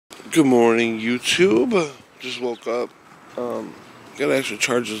Good morning, YouTube. Just woke up. Gotta actually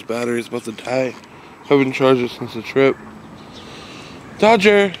charge this battery. It's about to die. Haven't charged it since the trip.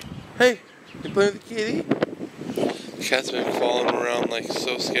 Dodger! Hey! You playing with the kitty? The cat's been following around like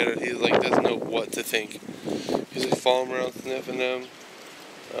so scared. He like doesn't know what to think. He's like following around, sniffing them.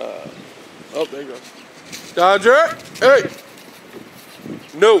 Oh, there he goes. Dodger! Hey!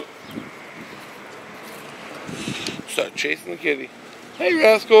 No! Start chasing the kitty. Hey,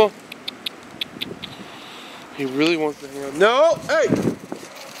 rascal! He really wants to hang out. No! Hey!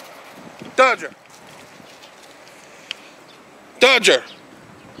 Dodger! Dodger!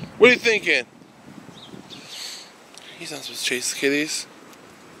 What are you thinking? He's not supposed to chase the kitties.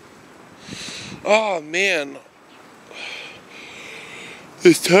 Oh, man.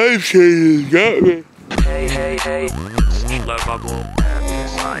 This time change has got me. Hey.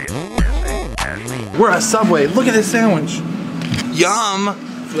 We're at Subway. Look at this sandwich. Yum.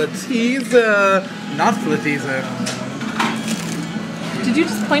 Flatiza. Not Flatiza. Did you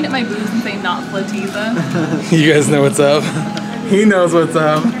just point at my boobs and say not Flatiza? You guys know what's up. He knows what's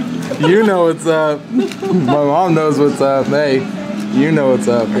up. You know what's up. My mom knows what's up. Hey, you know what's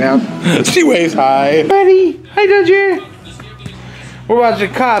up. Yeah. She waves hi. Buddy. Hi, Dodger. We're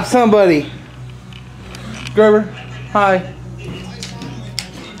watching Cops. Somebody. Gerber. Hi.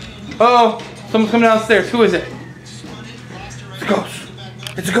 Oh, someone's coming downstairs. Who is it? It's a ghost.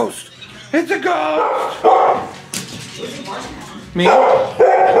 It's a ghost. It's a ghost. Me?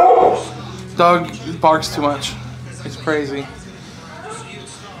 Dog barks too much. It's crazy.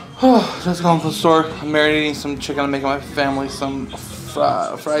 Oh, just going to the store. I'm marinating some chicken. I'm making my family some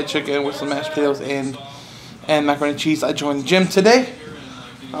fried chicken with some mashed potatoes and macaroni and cheese. I joined the gym today.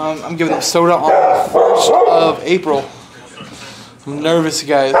 I'm giving them soda on the 1st of April. I'm nervous,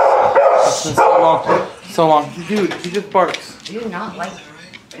 guys. It's been so long. So long. Dude, he just barks. Do you not like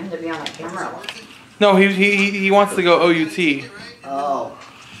him to be on the camera? No, he wants to go OUT. Oh.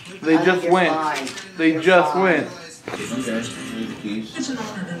 They just went. They just went.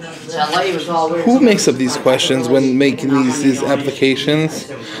 Who makes up these questions when making these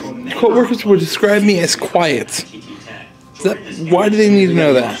applications? Co-workers would describe me as quiet. Why do they need to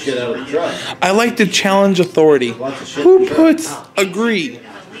know that? I like to challenge authority. Who puts agree?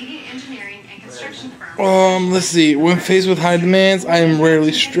 Let's see. When faced with high demands, I am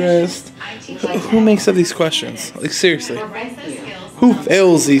rarely stressed. Who makes up these questions? Like, seriously. Who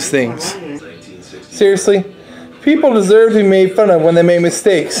fails these things? Seriously? People deserve to be made fun of when they make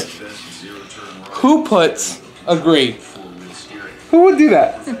mistakes. Who puts agree? Who would do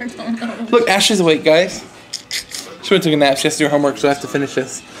that? Look, Ashley's awake, guys. She went and took a nap. She has to do her homework, so I have to finish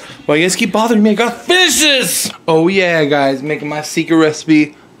this. Well, you guys keep bothering me. I gotta finish this! Oh, yeah, guys. Making my secret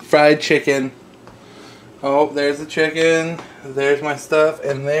recipe. Fried chicken. Oh, there's the chicken. There's my stuff.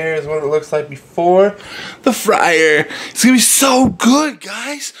 And there's what it looks like before the fryer. It's gonna be so good,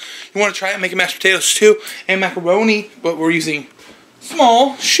 guys. You wanna try it? Making mashed potatoes, too. And macaroni. But we're using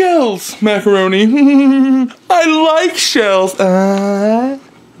small shells macaroni. I like shells.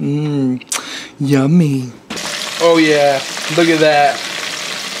 Yummy. Oh yeah, look at that.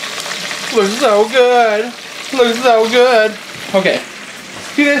 Looks so good. Looks so good. Okay,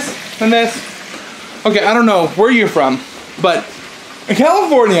 see this and this. Okay, I don't know where you're from, but in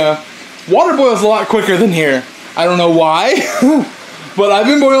California, water boils a lot quicker than here. I don't know why, but I've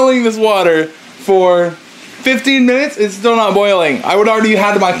been boiling this water for 15 minutes. It's still not boiling. I would already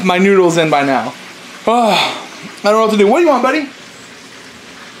have my noodles in by now. Oh, I don't know what to do. What do you want, buddy?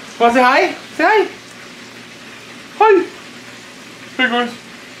 Want to say hi? Say hi. Hi. Hey guys.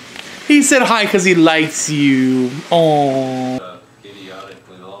 He said hi because he likes you. Aww.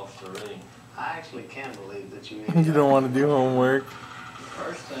 Idiotically lost the ring. I actually can't believe that you. You don't want to do homework.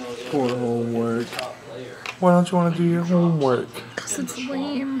 Poor homework. Why don't you want to do your homework? Because it's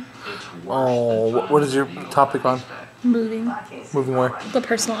lame. Oh, what is your topic on? Moving. Moving where? The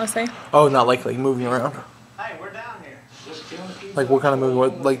personal essay. Oh, not like moving around. Hey, we're down here. Like what kind of moving?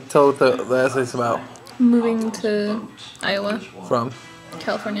 What, like tell what the essay's about. Moving to Iowa. From?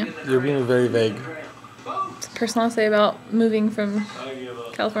 California. You're being very vague. It's a personal essay about moving from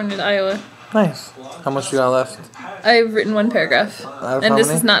California to Iowa. Nice. How much you got left? I've written one paragraph. And this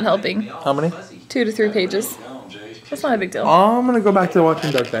is not helping. How many? 2 to 3 pages. That's not a big deal. I'm gonna go back to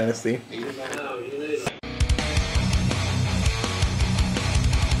watching Duck Dynasty.